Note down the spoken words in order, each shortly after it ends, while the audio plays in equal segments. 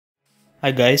Hi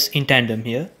guys, in Tandem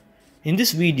here. In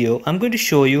this video, I'm going to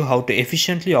show you how to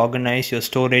efficiently organize your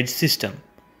storage system.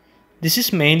 This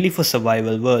is mainly for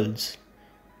survival worlds.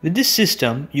 With this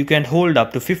system, you can hold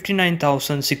up to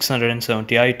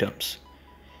 59,670 items.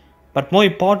 But more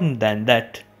important than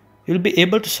that, you'll be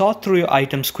able to sort through your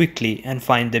items quickly and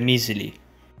find them easily.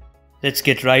 Let's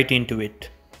get right into it.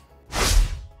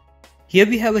 Here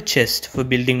we have a chest for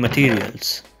building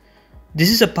materials. This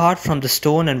is apart from the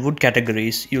stone and wood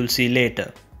categories you'll see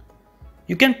later.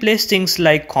 You can place things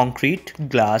like concrete,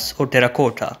 glass or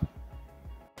terracotta.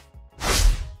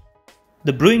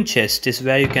 The brewing chest is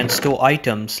where you can store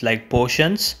items like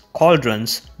potions,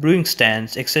 cauldrons, brewing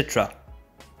stands, etc.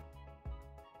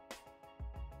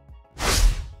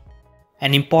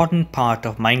 An important part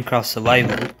of Minecraft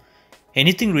survival,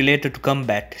 anything related to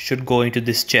combat should go into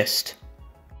this chest.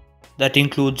 That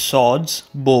includes swords,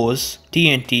 bows,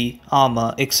 TNT,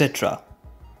 armor, etc.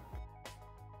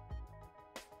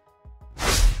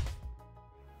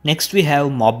 Next we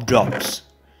have mob drops.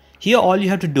 Here all you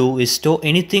have to do is store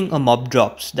anything a mob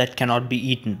drops that cannot be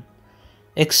eaten,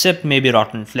 except maybe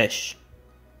rotten flesh.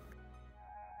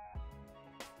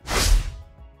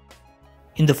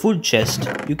 In the food chest,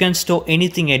 you can store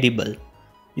anything edible.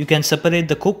 You can separate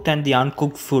the cooked and the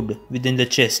uncooked food within the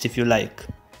chest if you like.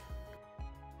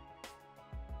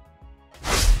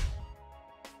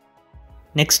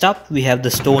 Next up, we have the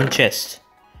stone chest.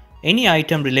 Any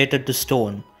item related to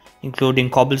stone, including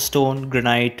cobblestone,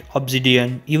 granite,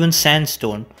 obsidian, even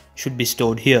sandstone, should be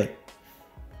stored here.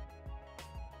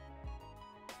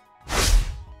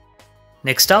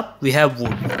 Next up, we have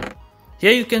wood.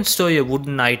 Here you can store your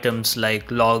wooden items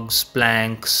like logs,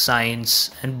 planks,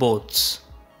 signs, and boats.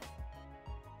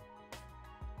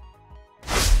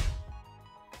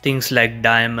 Things like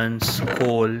diamonds,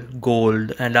 coal,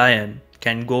 gold, and iron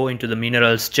can go into the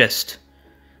minerals chest.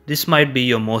 This might be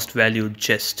your most valued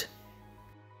chest.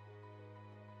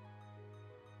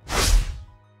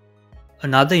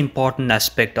 Another important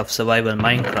aspect of survival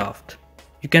Minecraft.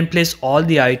 You can place all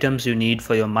the items you need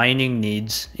for your mining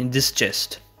needs in this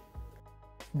chest.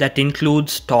 That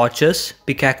includes torches,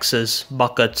 pickaxes,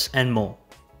 buckets, and more.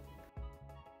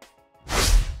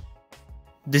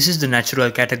 This is the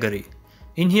natural category.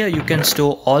 In here you can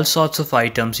store all sorts of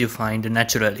items you find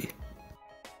naturally.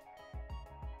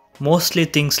 Mostly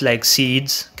things like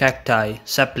seeds, cacti,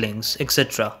 saplings,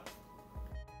 etc.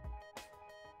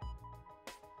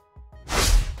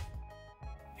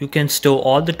 You can store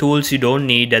all the tools you don't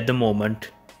need at the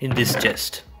moment in this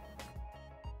chest.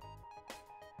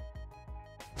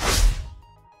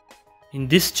 In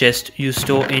this chest, you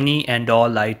store any and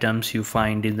all items you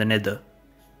find in the nether.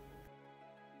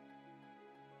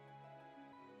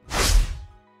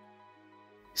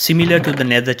 Similar to the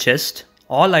nether chest,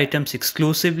 all items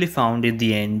exclusively found in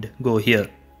the end go here.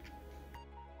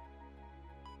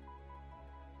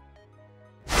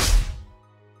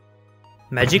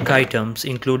 Magic items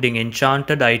including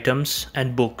enchanted items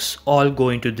and books all go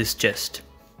into this chest.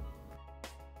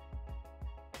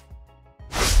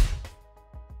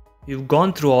 You've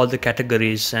gone through all the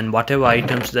categories and whatever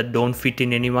items that don't fit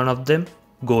in any one of them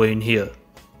go in here.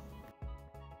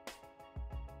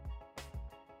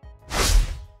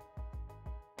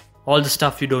 All the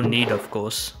stuff you don't need, of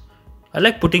course. I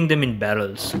like putting them in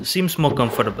barrels, seems more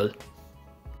comfortable.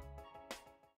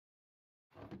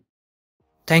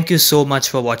 Thank you so much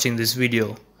for watching this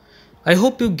video. I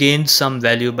hope you gained some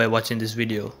value by watching this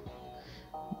video.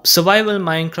 Survival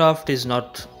Minecraft is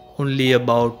not only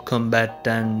about combat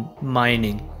and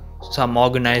mining. Some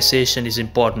organization is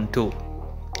important too.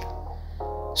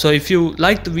 So if you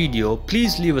like the video,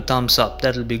 please leave a thumbs up,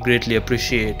 that will be greatly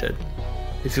appreciated.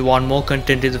 If you want more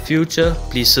content in the future,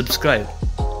 please subscribe.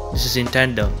 This is In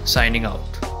Tandem, signing out.